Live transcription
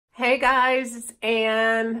Hey guys, it's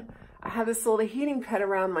Anne. I have this little heating pad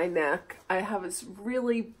around my neck. I have this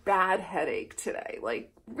really bad headache today,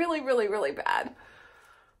 like really bad.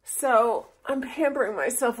 So I'm pampering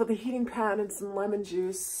myself with a heating pad and some lemon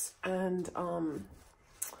juice and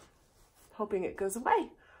hoping it goes away.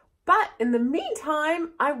 But in the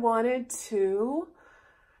meantime, I wanted to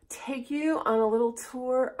take you on a little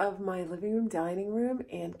tour of my living room, dining room,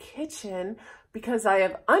 and kitchen because I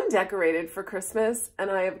have undecorated for Christmas and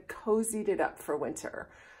I have cozied it up for winter.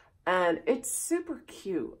 And it's super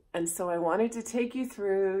cute. And so I wanted to take you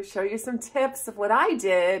through, show you some tips of what I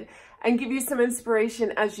did, and give you some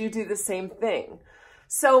inspiration as you do the same thing.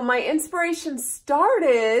 So my inspiration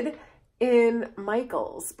started in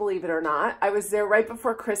Michael's, believe it or not. I was there right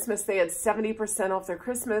before Christmas. They had 70% off their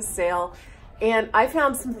Christmas sale. And I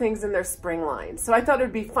found some things in their spring line. So I thought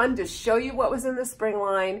it'd be fun to show you what was in the spring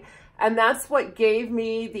line. And that's what gave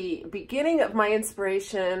me the beginning of my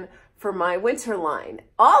inspiration for my winter line.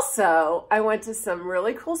 Also, I went to some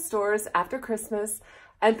really cool stores after Christmas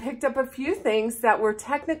and picked up a few things that were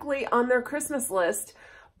technically on their Christmas list,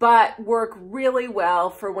 but work really well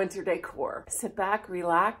for winter decor. Sit back,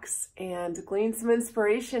 relax, and glean some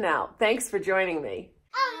inspiration out. Thanks for joining me.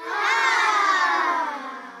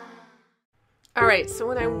 All right, so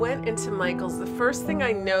when I went into Michael's, the first thing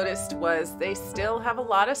I noticed was they still have a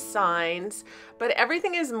lot of signs, but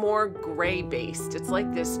everything is more gray based. It's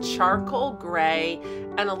like this charcoal gray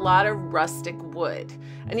and a lot of rustic wood.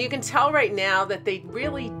 And you can tell right now that they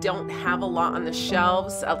really don't have a lot on the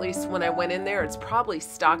shelves. At least when I went in there, it's probably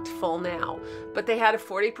stocked full now. But they had a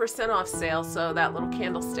 40% off sale, so that little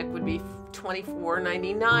candlestick would be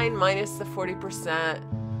 $24.99 minus the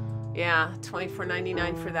 40%. Yeah,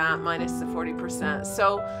 $24.99 for that minus the 40%.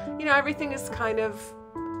 So, you know, everything is kind of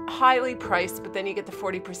highly priced, but then you get the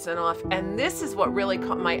 40% off. And this is what really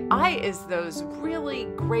caught my eye, is those really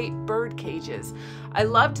great bird cages. I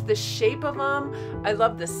loved the shape of them. I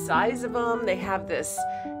love the size of them. They have this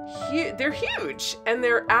they're huge and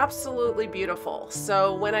they're absolutely beautiful.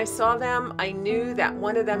 So when I saw them, I knew that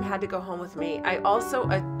one of them had to go home with me. I also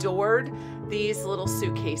adored these little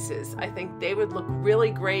suitcases. I think they would look really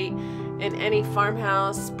great in any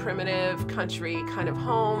farmhouse, primitive, country kind of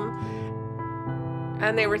home.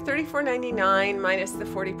 And they were $34.99 minus the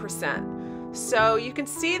 40%. So you can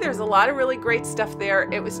see there's a lot of really great stuff there.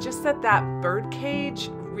 It was just that bird cage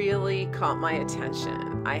really caught my attention.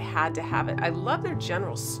 I had to have it. I love their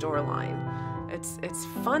general store line. It's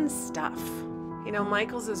fun stuff. You know,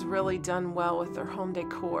 Michael's has really done well with their home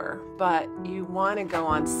decor, but you want to go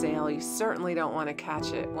on sale. You certainly don't want to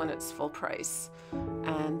catch it when it's full price.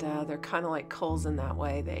 And they're kind of like Kohl's in that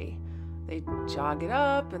way. They jog it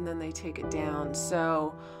up and then they take it down.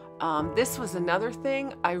 So this was another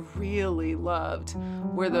thing I really loved,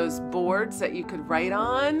 were those boards that you could write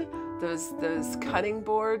on, those cutting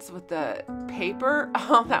boards with the paper.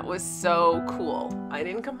 Oh, that was so cool. I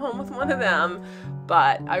didn't come home with one of them,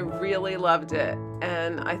 but I really loved it.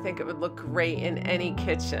 And I think it would look great in any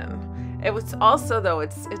kitchen. It was also, though,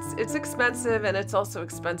 it's expensive, and it's also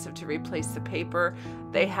expensive to replace the paper.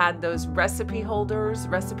 They had those recipe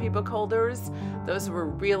book holders. Those were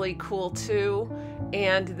really cool too.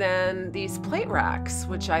 And then these plate racks,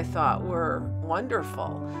 which I thought were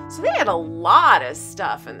wonderful. So they had a lot of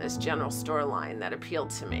stuff in this general store line that appealed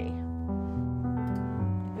to me.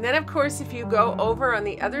 And then, of course, if you go over on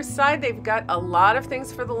the other side, they've got a lot of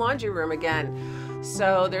things for the laundry room again.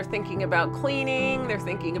 So they're thinking about cleaning, they're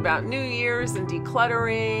thinking about New Year's and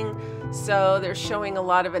decluttering. So they're showing a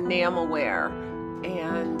lot of enamelware.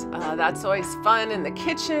 And that's always fun in the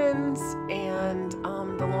kitchens and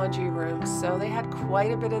the laundry room. So they had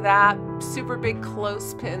quite a bit of that. Super big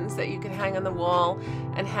clothespins that you could hang on the wall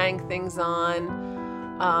and hang things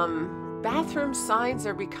on. Bathroom signs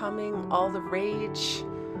are becoming all the rage.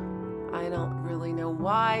 I don't really know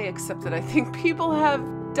why, except that I think people have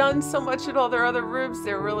done so much at all their other rooms,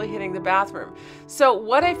 they're really hitting the bathroom. So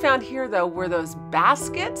what I found here, though, were those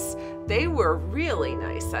baskets. They were really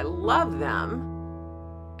nice. I love them.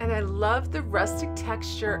 And I love the rustic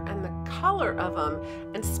texture and the color of them.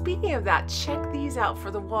 And speaking of that, check these out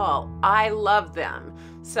for the wall. I love them.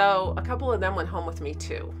 So a couple of them went home with me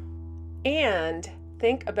too. And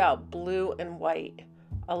think about blue and white.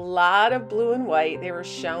 A lot of blue and white. They were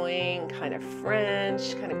showing kind of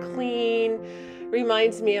French, kind of clean.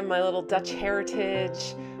 Reminds me of my little Dutch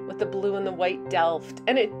heritage with the blue and the white Delft.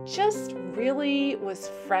 And it just really was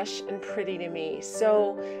fresh and pretty to me.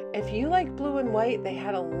 So if you like blue and white, they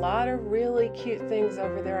had a lot of really cute things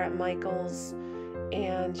over there at Michael's.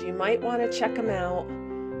 And you might want to check them out.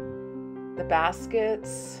 The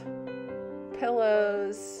baskets,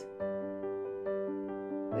 pillows.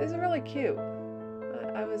 is really cute.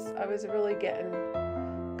 I was really getting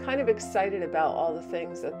kind of excited about all the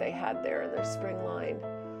things that they had there in their spring line.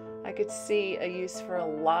 I could see a use for a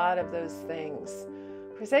lot of those things.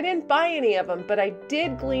 Because I didn't buy any of them, but I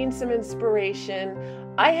did glean some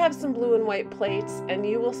inspiration. I have some blue and white plates, and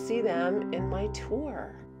you will see them in my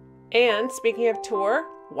tour. And speaking of tour,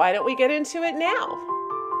 why don't we get into it now?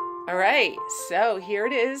 All right, so here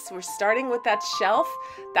it is. We're starting with that shelf.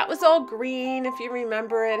 That was all green. If you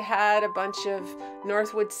remember, it had a bunch of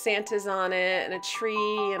Northwood Santas on it and a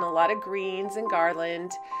tree and a lot of greens and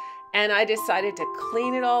garland. And I decided to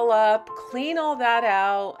clean it all up, clean all that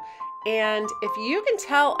out. And if you can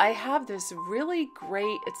tell, I have this really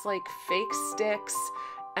great, it's like fake sticks,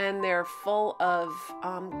 and they're full of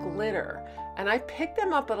glitter. And I picked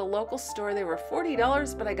them up at a local store. They were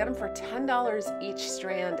 $40, but I got them for $10 each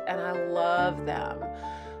strand, and I love them.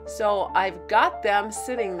 So I've got them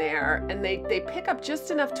sitting there, and they pick up just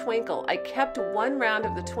enough twinkle. I kept one round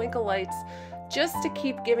of the twinkle lights just to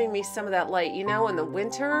keep giving me some of that light. You know, in the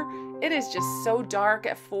winter, it is just so dark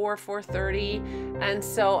at 4:30, and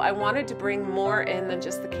so I wanted to bring more in than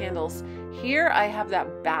just the candles. Here I have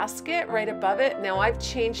that basket right above it. Now I've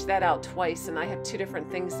changed that out twice, and I have two different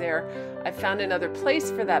things there. I found another place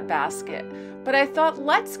for that basket, but I thought,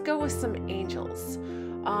 let's go with some angels.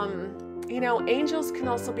 You know, angels can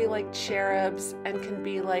also be like cherubs and can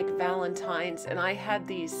be like Valentines, and I had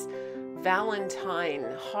these Valentine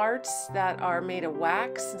hearts that are made of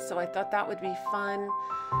wax, and so I thought that would be fun.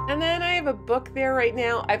 And then I have a book there right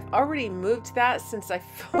now. I've already moved that since I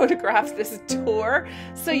photographed this tour,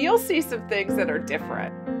 so you'll see some things that are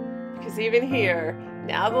different. Because even here,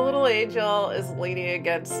 now the little angel is leaning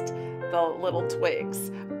against the little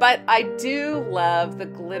twigs. But I do love the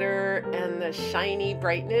glitter and the shiny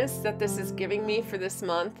brightness that this is giving me for this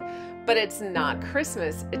month. But it's not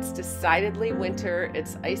Christmas. It's decidedly winter.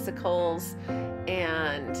 It's icicles.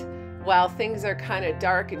 And while things are kind of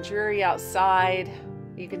dark and dreary outside,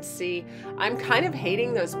 you can see I'm kind of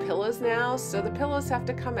hating those pillows now. So the pillows have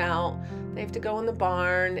to come out. They have to go in the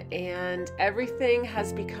barn, and everything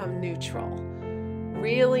has become neutral.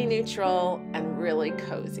 Really neutral and really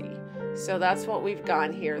cozy. So that's what we've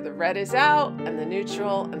gone here. The red is out and the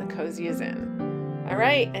neutral and the cozy is in. All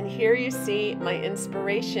right, and here you see my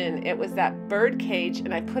inspiration. It was that bird cage,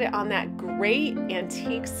 and I put it on that great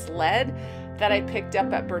antique sled that I picked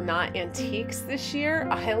up at Bernat Antiques this year.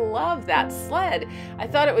 I love that sled. I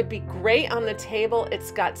thought it would be great on the table.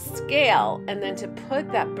 It's got scale, and then to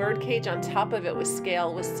put that bird cage on top of it with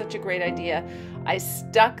scale was such a great idea. I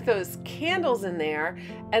stuck those candles in there,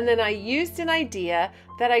 and then I used an idea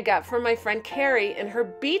that I got from my friend Carrie in her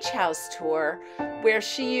beach house tour, where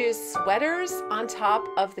she used sweaters on top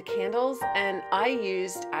of the candles, and I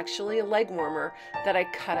used actually a leg warmer that I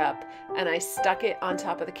cut up, and I stuck it on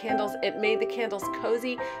top of the candles. It made the candles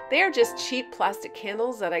cozy. They are just cheap plastic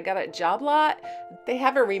candles that I got at Job Lot. They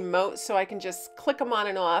have a remote, so I can just click them on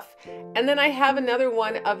and off. And then I have another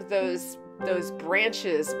one of those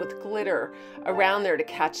branches with glitter around there to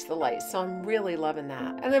catch the light. So I'm really loving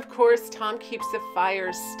that. And of course, Tom keeps the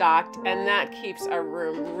fires stocked, and that keeps our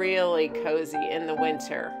room really cozy in the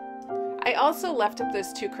winter. I also left up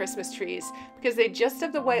those two Christmas trees because they just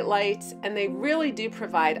have the white lights, and they really do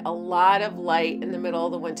provide a lot of light in the middle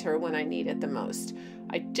of the winter when I need it the most.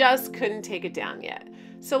 I just couldn't take it down yet.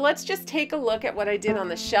 So let's just take a look at what I did on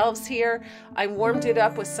the shelves here. I warmed it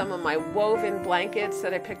up with some of my woven blankets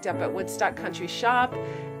that I picked up at Woodstock Country Shop.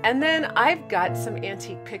 And then I've got some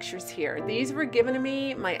antique pictures here. These were given to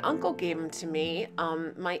me. My uncle gave them to me.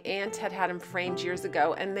 My aunt had them framed years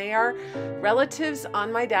ago, and they are relatives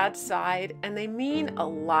on my dad's side, and they mean a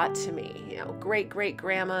lot to me. You know,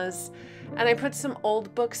 great-great-grandmas. And I put some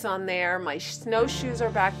old books on there. My snowshoes are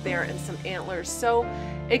back there, and some antlers. So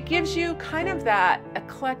it gives you kind of that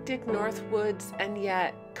eclectic Northwoods and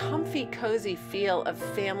yet comfy, cozy feel of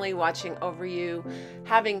family watching over you,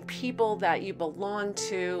 having people that you belong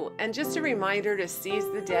to, and just a reminder to seize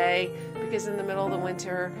the day, because in the middle of the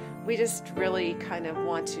winter, we just really kind of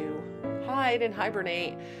want to hide and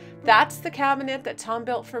hibernate. That's the cabinet that Tom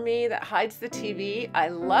built for me that hides the TV. I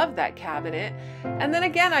love that cabinet. And then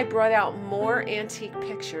again, I brought out more antique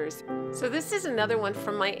pictures. So this is another one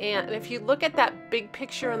from my aunt. And if you look at that big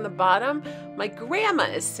picture on the bottom, my grandma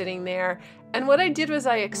is sitting there. And what I did was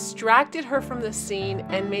I extracted her from the scene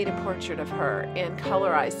and made a portrait of her and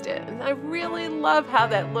colorized it. And I really love how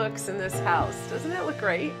that looks in this house. Doesn't it look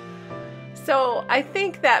great? So I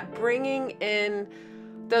think that bringing in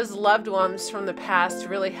those loved ones from the past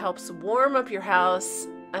really helps warm up your house,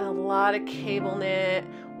 and a lot of cable knit,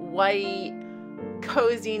 white,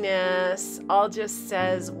 coziness, all just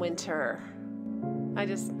says winter.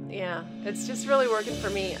 Yeah, it's just really working for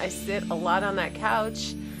me. I sit a lot on that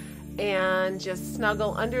couch and just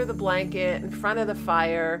snuggle under the blanket in front of the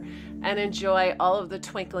fire and enjoy all of the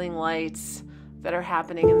twinkling lights that are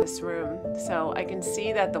happening in this room. So I can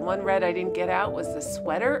see that the one red I didn't get out was the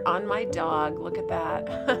sweater on my dog. Look at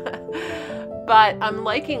that. But I'm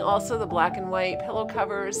liking also the black and white pillow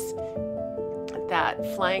covers that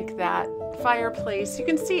flank that fireplace. You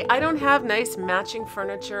can see I don't have nice matching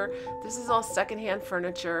furniture. This is all secondhand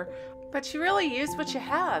furniture. But you really use what you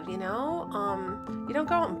have, you know? You don't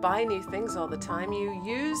go out and buy new things all the time. You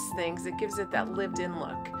use things that gives it that lived-in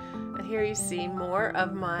look. And here you see more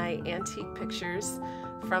of my antique pictures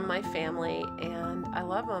from my family, and I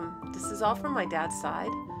love them. This is all from my dad's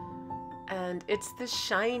side. And it's the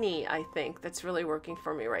shiny, I think, that's really working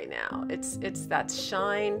for me right now. It's that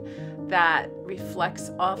shine that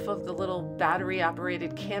reflects off of the little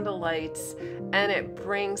battery-operated candle lights, and it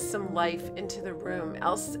brings some life into the room.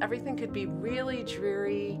 Else, everything could be really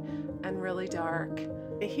dreary and really dark.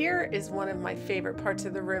 Here is one of my favorite parts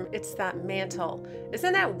of the room. It's that mantle.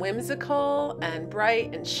 Isn't that whimsical and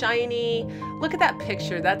bright and shiny? Look at that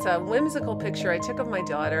picture. That's a whimsical picture I took of my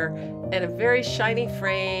daughter in a very shiny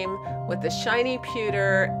frame with the shiny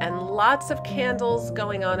pewter and lots of candles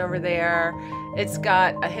going on over there. It's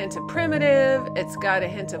got a hint of primitive, it's got a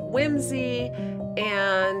hint of whimsy,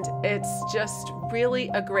 and it's just really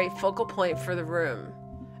a great focal point for the room.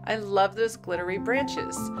 I love those glittery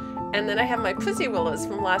branches. And then I have my pussy willows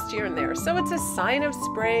from last year in there. So it's a sign of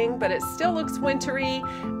spring, but it still looks wintry,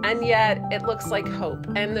 and yet it looks like hope.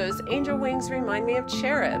 And those angel wings remind me of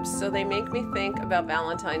cherubs, so they make me think about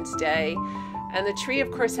Valentine's Day. And the tree,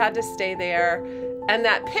 of course, had to stay there. And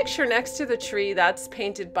that picture next to the tree, that's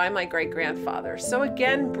painted by my great-grandfather. So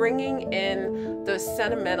again, bringing in those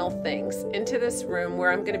sentimental things into this room where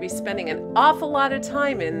I'm going to be spending an awful lot of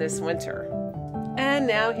time in this winter. And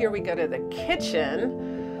now here we go to the kitchen.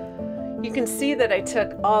 You can see that I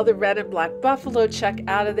took all the red and black buffalo check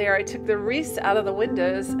out of there. I took the wreaths out of the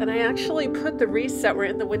windows, and I actually put the wreaths that were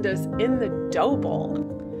in the windows in the dough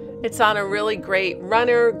bowl. It's on a really great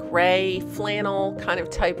runner, gray flannel kind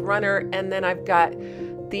of type runner, and then I've got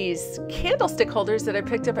these candlestick holders that I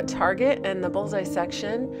picked up at Target in the bullseye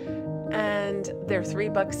section, and they're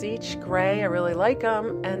 $3 each, gray. I really like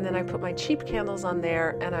them. And then I put my cheap candles on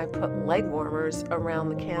there, and I put leg warmers around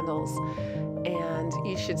the candles. And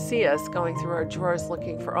you should see us going through our drawers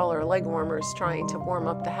looking for all our leg warmers, trying to warm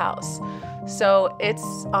up the house. So it's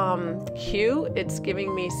cute. It's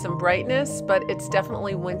giving me some brightness, but it's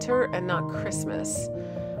definitely winter and not Christmas.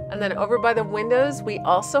 And then over by the windows, we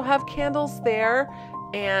also have candles there,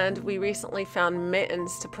 and we recently found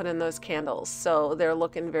mittens to put in those candles. So they're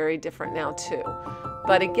looking very different now too.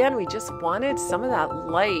 But again, we just wanted some of that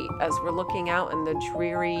light as we're looking out in the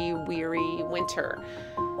dreary, weary winter.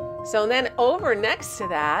 So then over next to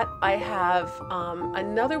that, I have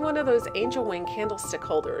another one of those angel wing candlestick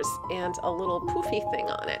holders and a little poofy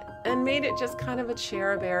thing on it, and made it just kind of a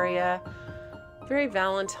cherub area, very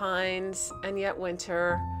Valentine's and yet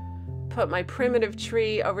winter. Put my primitive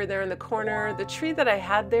tree over there in the corner. The tree that I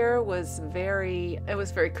had there was very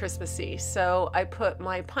Christmassy. So I put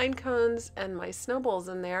my pine cones and my snowballs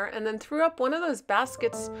in there, and then threw up one of those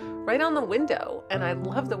baskets right on the window. And I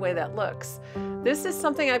love the way that looks. This is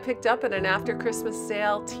something I picked up at an after Christmas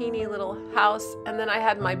sale, teeny little house. And then I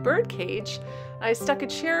had my bird cage. I stuck a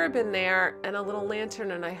cherub in there and a little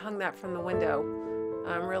lantern, and I hung that from the window.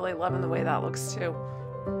 I'm really loving the way that looks too.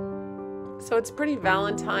 So it's pretty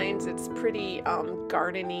Valentine's, it's pretty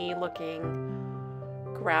garden-y looking.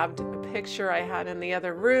 Grabbed a picture I had in the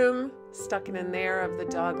other room, stuck it in there of the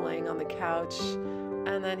dog laying on the couch.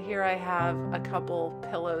 And then here I have a couple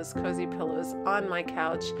pillows, cozy pillows on my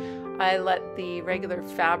couch. I let the regular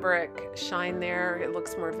fabric shine there. It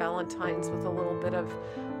looks more Valentine's with a little bit of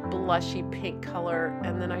blushy pink color.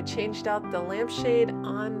 And then I changed out the lampshade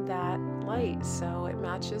on that light so it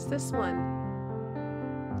matches this one.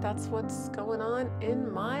 That's what's going on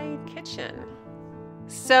in my kitchen.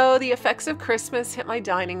 So the effects of Christmas hit my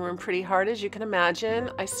dining room pretty hard, as you can imagine.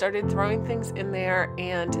 I started throwing things in there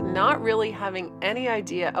and not really having any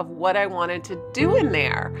idea of what I wanted to do in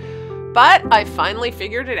there. But I finally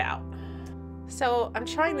figured it out. So I'm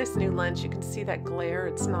trying this new lens. You can see that glare.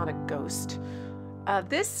 It's not a ghost.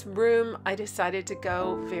 This room I decided to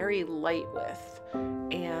go very light with.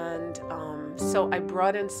 And so I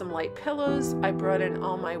brought in some light pillows, I brought in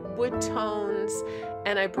all my wood tones,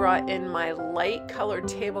 and I brought in my light colored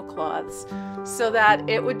tablecloths so that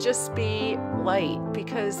it would just be light,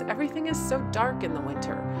 because everything is so dark in the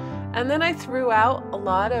winter. And then I threw out a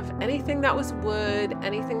lot of anything that was wood,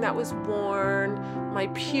 anything that was worn, my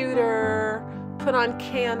pewter, put on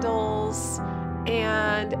candles,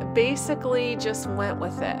 and basically just went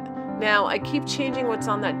with it. Now I keep changing what's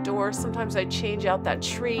on that door. Sometimes I change out that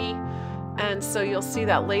tree, and so you'll see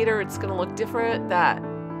that later. It's going to look different. That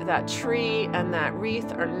tree and that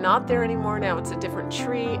wreath are not there anymore. Now it's a different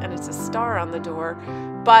tree and it's a star on the door.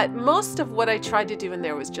 But most of what I tried to do in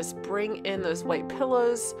there was just bring in those white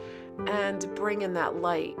pillows and bring in that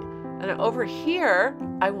light. And over here,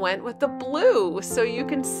 I went with the blue. So you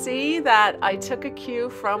can see that I took a cue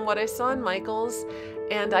from what I saw in Michael's,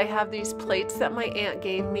 and I have these plates that my aunt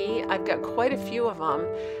gave me. I've got quite a few of them.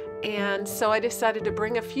 And so I decided to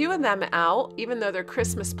bring a few of them out, even though they're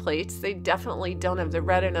Christmas plates. They definitely don't have the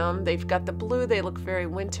red in them. They've got the blue. They look very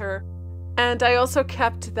winter. And I also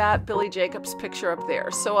kept that Billy Jacobs picture up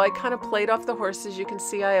there. So I kind of played off the horses. You can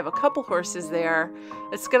see I have a couple horses there.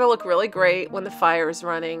 It's going to look really great when the fire is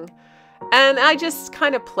running. And I just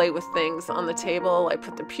kind of play with things on the table. I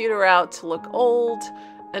put the pewter out to look old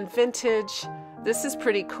and vintage. This is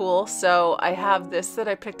pretty cool. So I have this that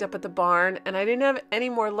I picked up at the barn, and I didn't have any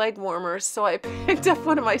more leg warmers, so I picked up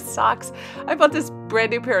one of my socks. I bought this brand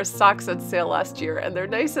new pair of socks on sale last year, and they're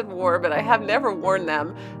nice and warm, but I have never worn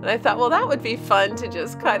them. And I thought, well, that would be fun to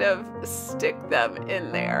just kind of stick them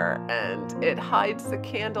in there, and it hides the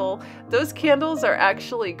candle. Those candles are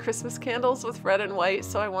actually Christmas candles with red and white,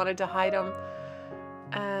 so I wanted to hide them.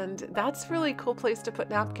 And that's a really cool place to put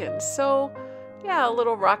napkins. So yeah, a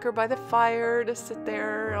little rocker by the fire to sit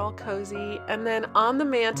there all cozy. And then on the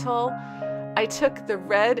mantle, I took the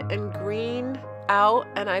red and green out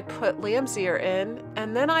and I put lamb's ear in.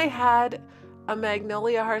 And then I had a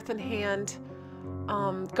Magnolia Hearth and Hand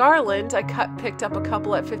garland. I picked up a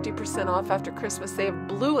couple at 50% off after Christmas. They have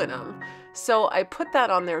blue in them. So I put that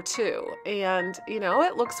on there too. And, you know,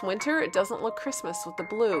 it looks winter. It doesn't look Christmas with the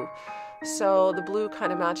blue. So the blue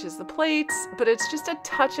kind of matches the plates, but it's just a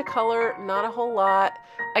touch of color, not a whole lot.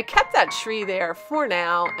 I kept that tree there for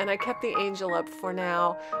now, and I kept the angel up for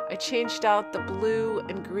now. I changed out the blue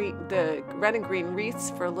and green, the red and green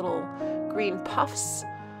wreaths for little green puffs.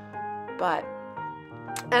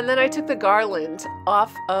 And then I took the garland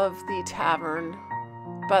off of the tavern,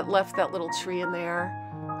 but left that little tree in there.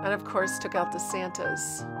 And of course took out the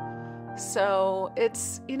Santas. So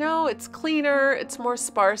it's, you know, it's cleaner, it's more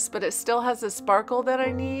sparse, but it still has the sparkle that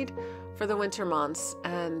I need for the winter months.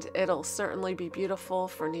 And it'll certainly be beautiful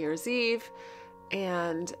for New Year's Eve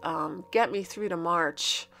and get me through to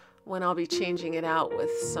March, when I'll be changing it out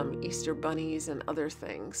with some Easter bunnies and other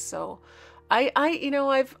things. So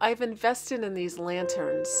I've invested in these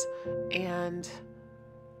lanterns, and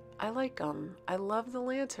I like them. I love the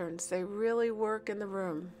lanterns. They really work in the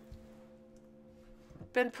room.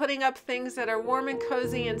 Been putting up things that are warm and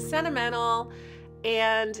cozy and sentimental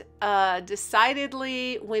and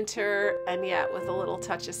decidedly winter, and yet with a little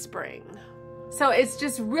touch of spring. So it's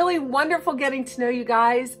just really wonderful getting to know you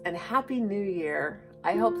guys, and Happy New Year.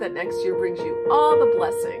 I hope that next year brings you all the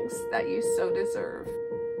blessings that you so deserve.